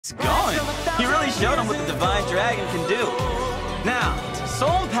Nice going! You really showed him what the Divine Dragon can do. Now, to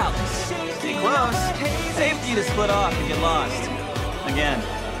Solm Palace. Stay close. Safe for you to split off and get lost. Again.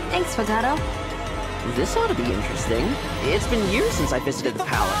 Thanks, Fogato. This ought to be interesting. It's been years since I visited the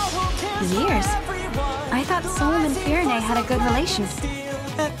palace. Years? I thought Solm and Firene had a good relationship.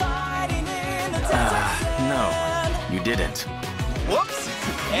 No, you didn't. Whoops!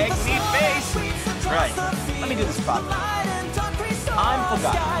 Egg meat face! Right, let me do this properly. I'm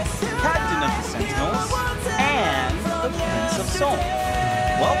Fogato, Captain of the Sentinels, and the Prince of Solm.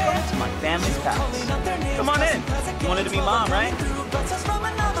 Welcome to my family's palace. Come on in. You wanted to be Mom, right?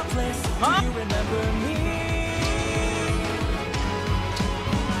 Mom?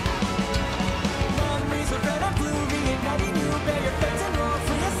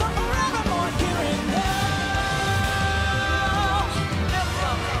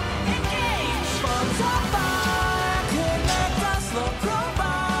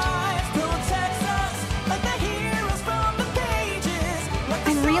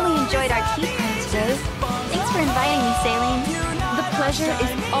 Enjoyed our tea time today. Thanks for inviting me, Saline. The pleasure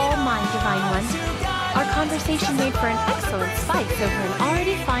is all mine, Divine One. Our conversation made for an excellent spice over an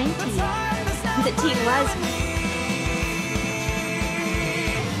already fine tea. The tea was...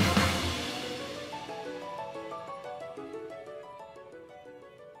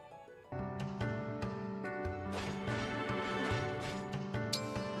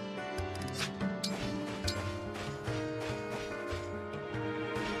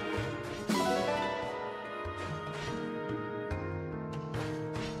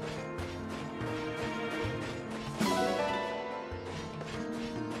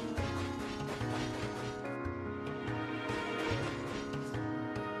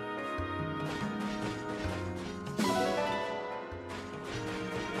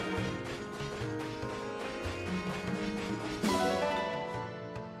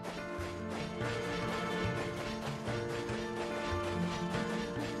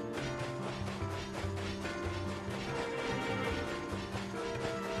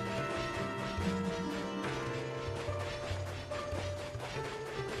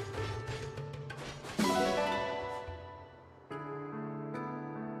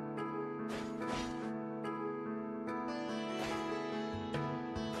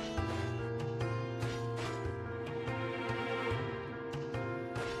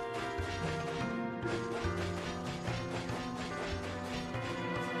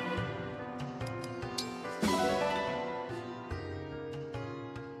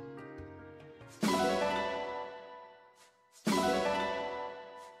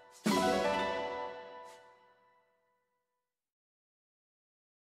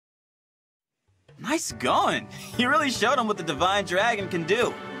 Nice going! You really showed him what the Divine Dragon can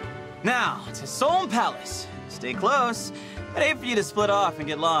do. Now, to Solm Palace. Stay close. I'd hate for you to split off and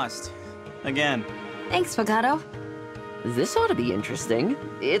get lost. Again. Thanks, Fogato. This ought to be interesting.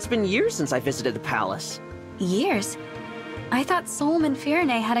 It's been years since I visited the palace. Years? I thought Solm and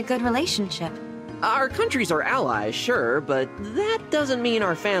Firene had a good relationship. Our countries are allies, sure, but that doesn't mean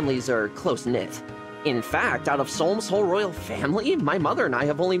our families are close-knit. In fact, out of Solm's whole royal family, my mother and I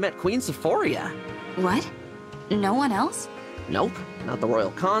have only met Queen Sephoria. What? No one else? Nope. Not the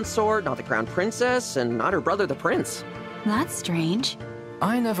royal consort, not the crown princess, and not her brother the prince. That's strange.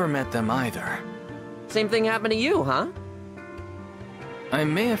 I never met them either. Same thing happened to you, huh? I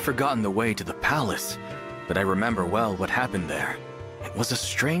may have forgotten the way to the palace, but I remember well what happened there. It was a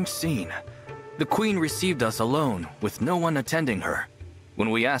strange scene. The queen received us alone, with no one attending her. When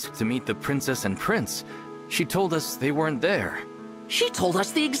we asked to meet the princess and prince, she told us they weren't there. She told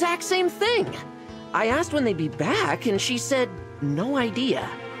us the exact same thing. I asked when they'd be back, and she said, no idea.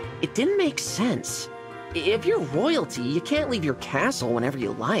 It didn't make sense. If you're royalty, you can't leave your castle whenever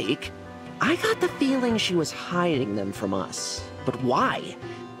you like. I got the feeling she was hiding them from us. But why?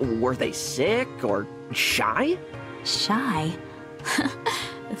 Were they sick or shy? Shy?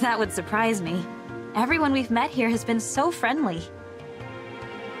 That would surprise me. Everyone we've met here has been so friendly.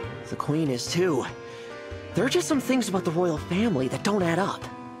 The queen is too. There are just some things about the royal family that don't add up.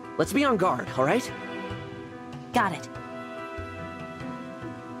 Let's be on guard, all right? Got it.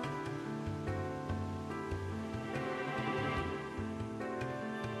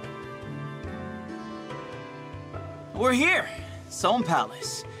 We're here, Solm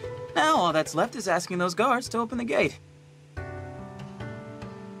Palace. Now all that's left is asking those guards to open the gate.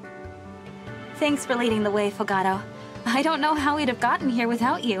 Thanks for leading the way, Fogato. I don't know how we'd have gotten here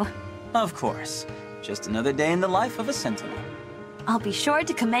without you. Of course. Just another day in the life of a sentinel. I'll be sure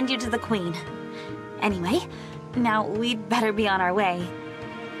to commend you to the Queen. Anyway, now we'd better be on our way.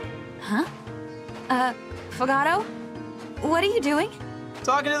 Huh? Fogato? What are you doing?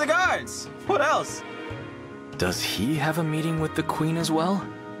 Talking to the guards. What else? Does he have a meeting with the Queen as well?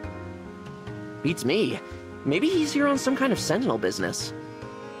 Beats me. Maybe he's here on some kind of sentinel business.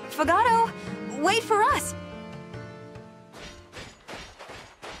 Fagato, wait for us!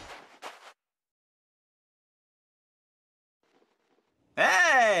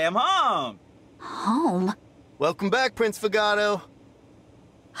 Hey, I'm home! Home? Welcome back, Prince Fagato.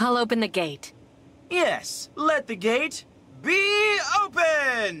 I'll open the gate. Yes, let the gate be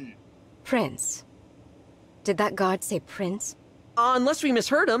open! Prince. Did that guard say prince? Unless we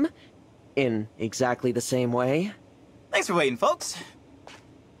misheard him. In exactly the same way. Thanks for waiting, folks.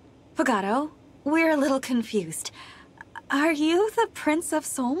 Fagato, we're a little confused. Are you the Prince of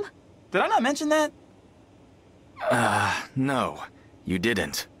Solm? Did I not mention that? No, you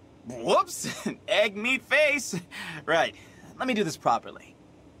didn't. Whoops, egg meat face. Right, let me do this properly.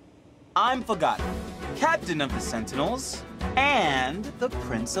 I'm Fagato, Captain of the Sentinels, and the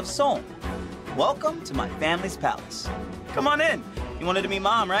Prince of Solm. Welcome to my family's palace. Come on in. You wanted to meet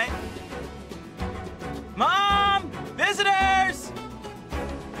Mom, right? Mom! Visitors!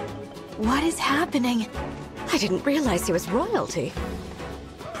 What is happening? I didn't realize he was royalty.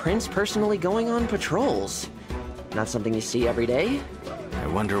 Prince personally going on patrols. Not something you see every day. I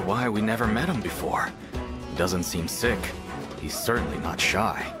wonder why we never met him before. He doesn't seem sick. He's certainly not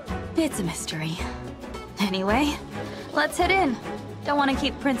shy. It's a mystery. Anyway, let's head in. Don't want to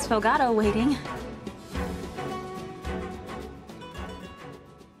keep Prince Fagato waiting.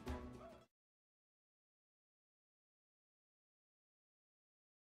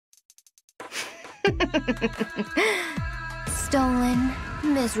 Stolen,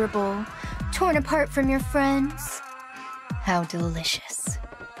 miserable, torn apart from your friends. How delicious.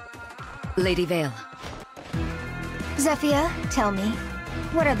 Lady Vale. Zephyr, tell me,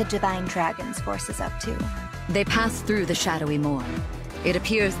 what are the Divine Dragon's forces up to? They passed through the Shadowy Moor. It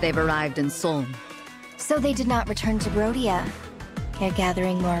appears they've arrived in Solm. So they did not return to Brodia. They're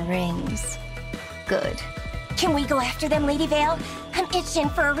gathering more rings. Good. Can we go after them, Lady Vale? I'm itching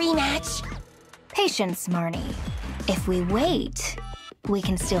for a rematch. Patience, Marnie. If we wait, we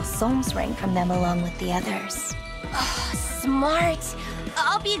can steal Solm's ring from them along with the others. Oh, smart.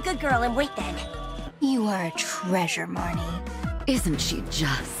 I'll be a good girl and wait then. You are a treasure, Marnie. Isn't she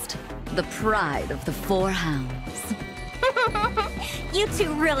just? The pride of the Four Hounds. You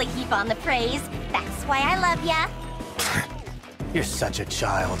two really heap on the praise. That's why I love ya. You're such a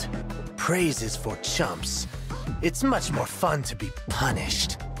child. Praise is for chumps. It's much more fun to be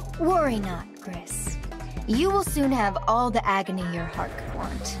punished. Worry not, Chris. You will soon have all the agony your heart could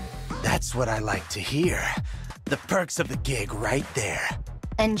want. That's what I like to hear. The perks of the gig right there.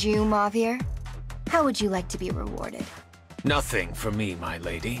 And you, Mavir? How would you like to be rewarded? Nothing for me, my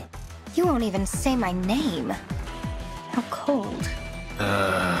lady. You won't even say my name. How cold.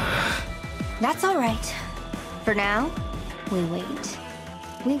 That's all right. For now, we wait.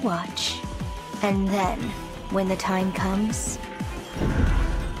 We watch. And then, when the time comes...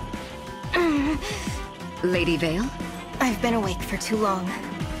 Lady Vale? I've been awake for too long.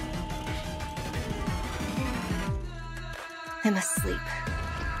 I must sleep.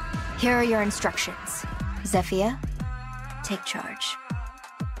 Here are your instructions. Zephyr, take charge.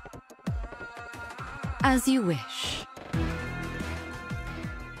 As you wish.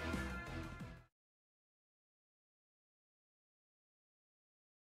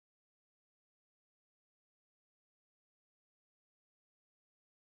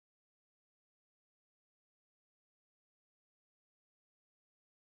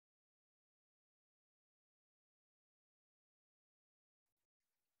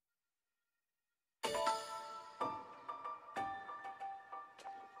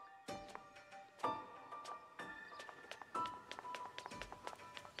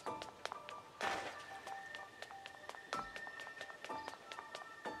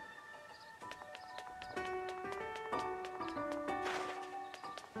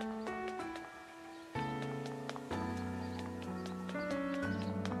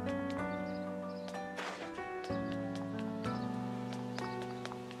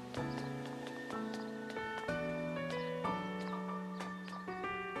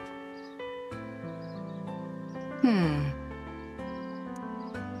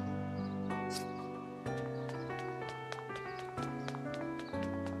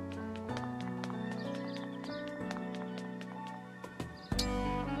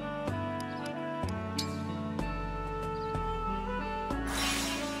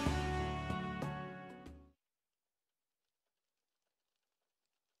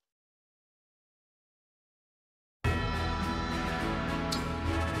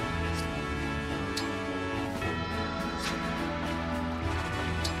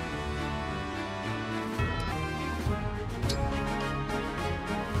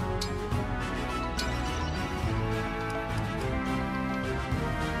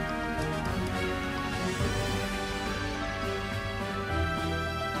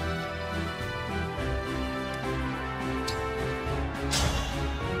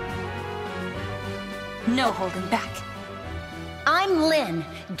 No holding back. I'm Lynn.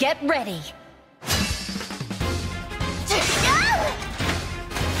 Get ready.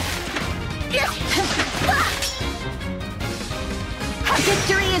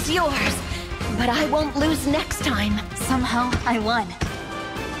 Victory is yours, but I won't lose next time. Somehow, I won.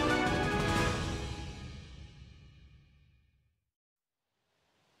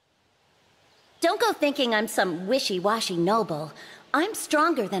 Don't go thinking I'm some wishy-washy noble. I'm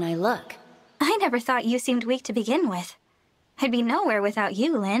stronger than I look. I never thought you seemed weak to begin with. I'd be nowhere without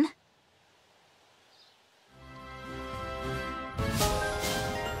you, Lynn.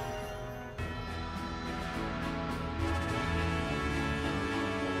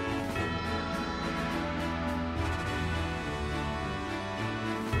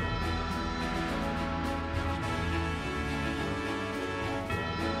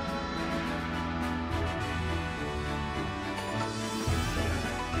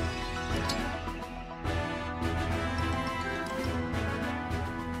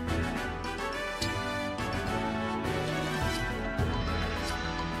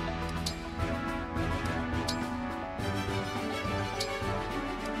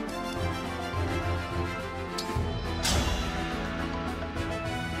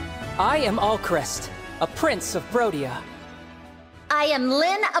 I am Alchrist, a prince of Brodia. I am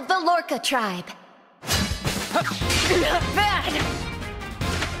Lynn of the Lorca tribe. Not bad!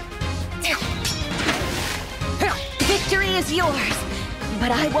 Victory is yours,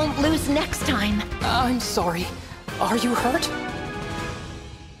 but I won't lose next time. I'm sorry. Are you hurt?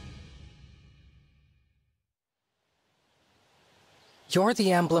 You're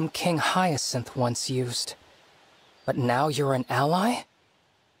the emblem King Hyacinth once used. But now you're an ally?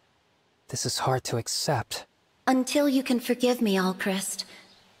 This is hard to accept. Until you can forgive me, Alchrist.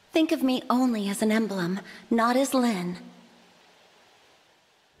 Think of me only as an emblem, not as Lynn.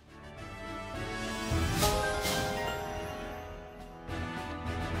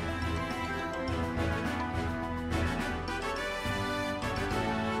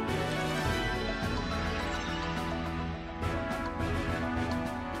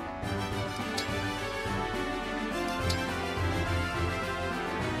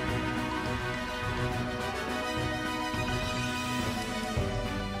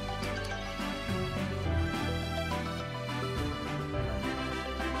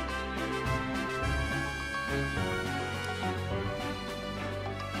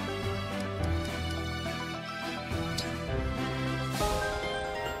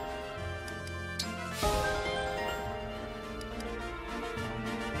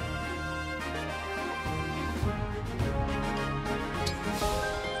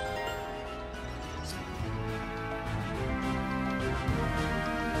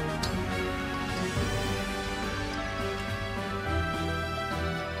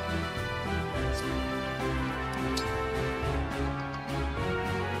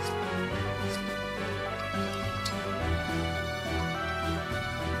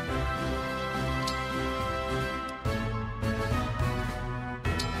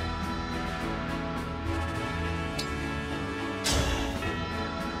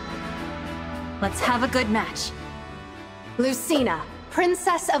 Let's have a good match. Lucina,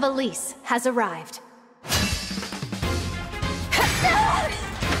 Princess of Elise, has arrived.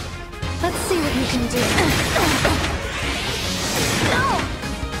 Let's see what you can do.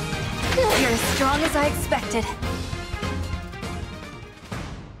 You're as strong as I expected.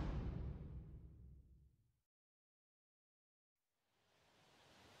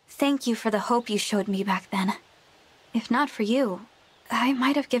 Thank you for the hope you showed me back then. If not for you, I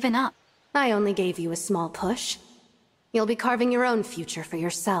might have given up. I only gave you a small push. You'll be carving your own future for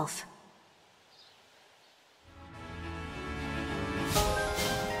yourself.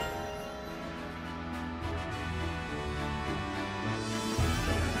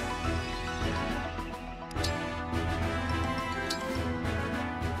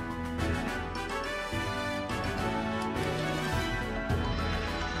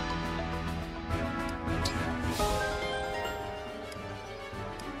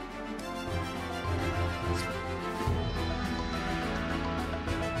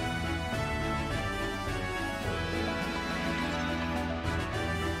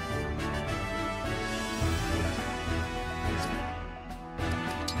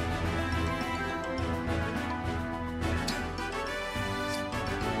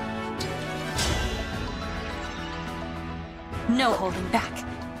 No holding back.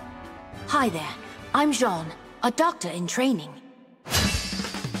 Hi there, I'm Jean, a doctor in training.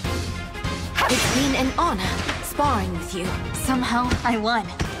 It's been an honor sparring with you. Somehow, I won.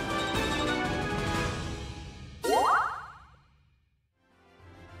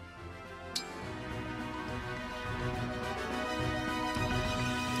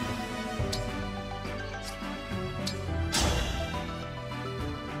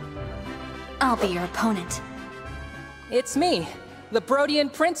 I'll be your opponent. It's me, the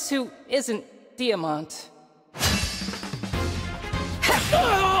Brodian prince who isn't Diamant.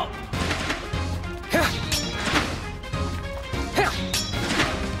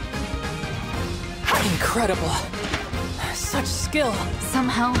 Incredible. Such skill.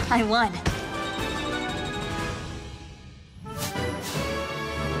 Somehow, I won.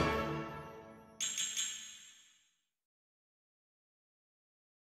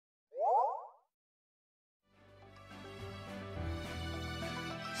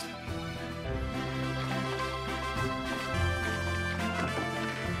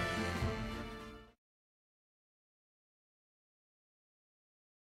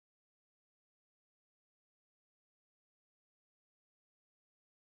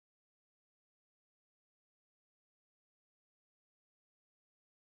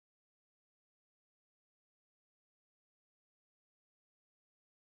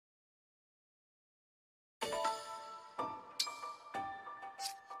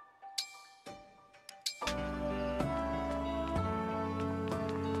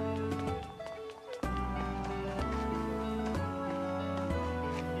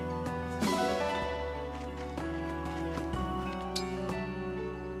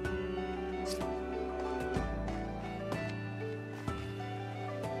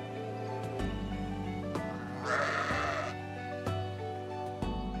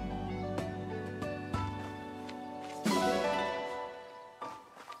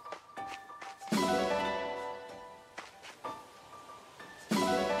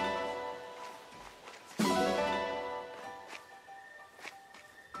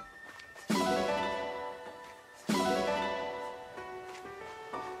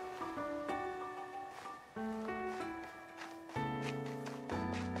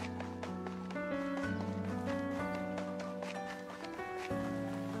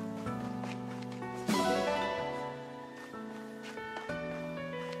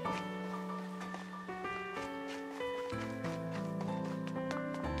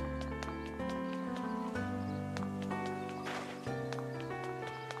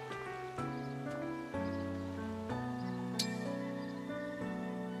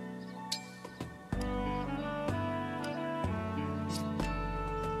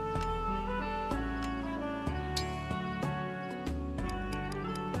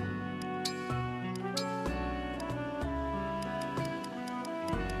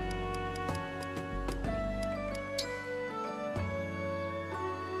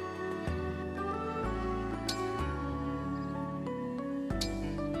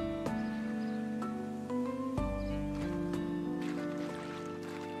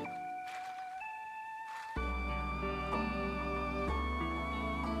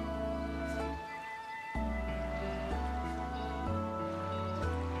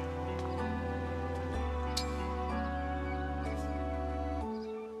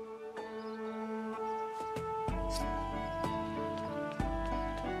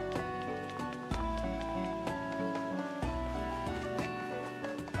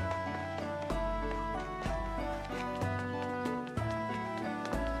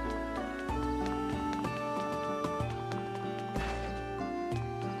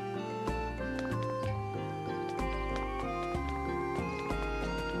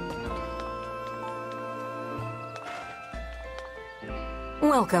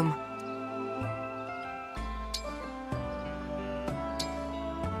 Welcome.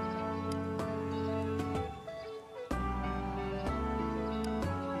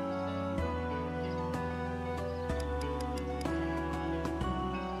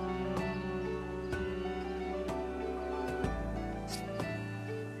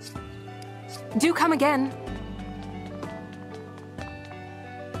 Do come again.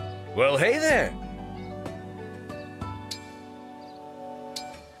 Well, hey there.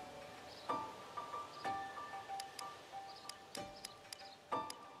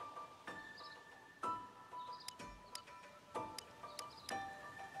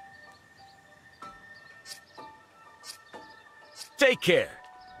 Take care.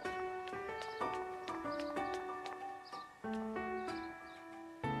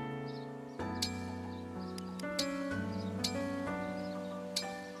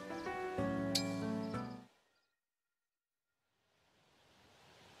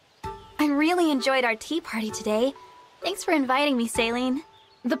 I really enjoyed our tea party today. Thanks for inviting me, Saline.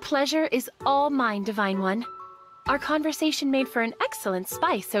 The pleasure is all mine, Divine One. Our conversation made for an excellent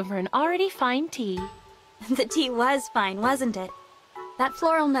spice over an already fine tea. The tea was fine, wasn't it? That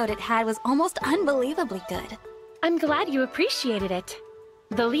floral note it had was almost unbelievably good. I'm glad you appreciated it.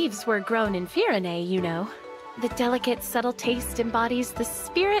 The leaves were grown in Firene, you know. The delicate, subtle taste embodies the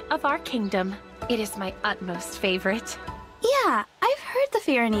spirit of our kingdom. It is my utmost favorite. Yeah, I've heard the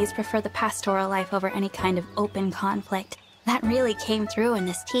Pyrenees prefer the pastoral life over any kind of open conflict. That really came through in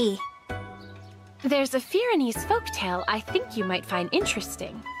this tea. There's a Pyrenees folktale I think you might find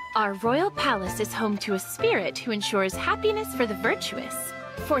interesting. Our royal palace is home to a spirit who ensures happiness for the virtuous.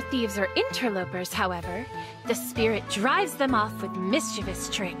 For thieves or interlopers, however, the spirit drives them off with mischievous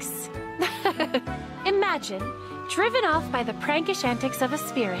tricks. Imagine, driven off by the prankish antics of a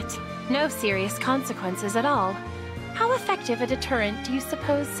spirit. No serious consequences at all. How effective a deterrent do you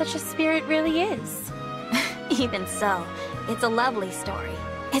suppose such a spirit really is? Even so, it's a lovely story.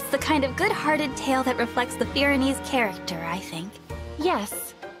 It's the kind of good-hearted tale that reflects the Pyrenees' character, I think.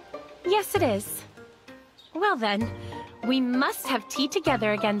 Yes. Yes, it is. Well then, we must have tea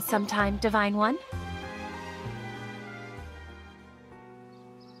together again sometime, Divine One.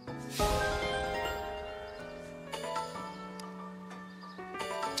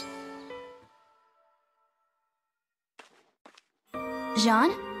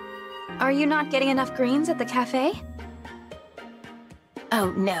 Jean? Are you not getting enough greens at the cafe?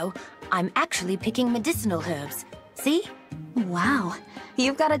 Oh, no. I'm actually picking medicinal herbs. See? Wow.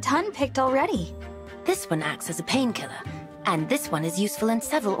 You've got a ton picked already. This one acts as a painkiller, and this one is useful in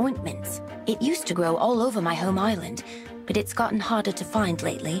several ointments. It used to grow all over my home island, but it's gotten harder to find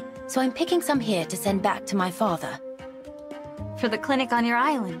lately, so I'm picking some here to send back to my father. For the clinic on your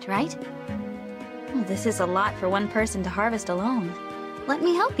island, right? This is a lot for one person to harvest alone. Let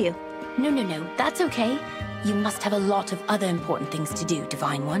me help you. No, that's okay. You must have a lot of other important things to do,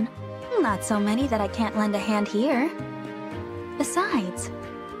 Divine One. Not so many that I can't lend a hand here. Besides,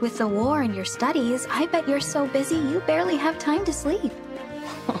 with the war and your studies, I bet you're so busy you barely have time to sleep.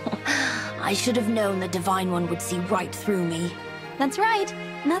 I should have known the Divine One would see right through me. That's right.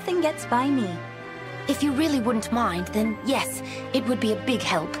 Nothing gets by me. If you really wouldn't mind, then yes, it would be a big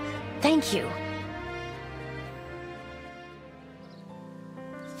help. Thank you.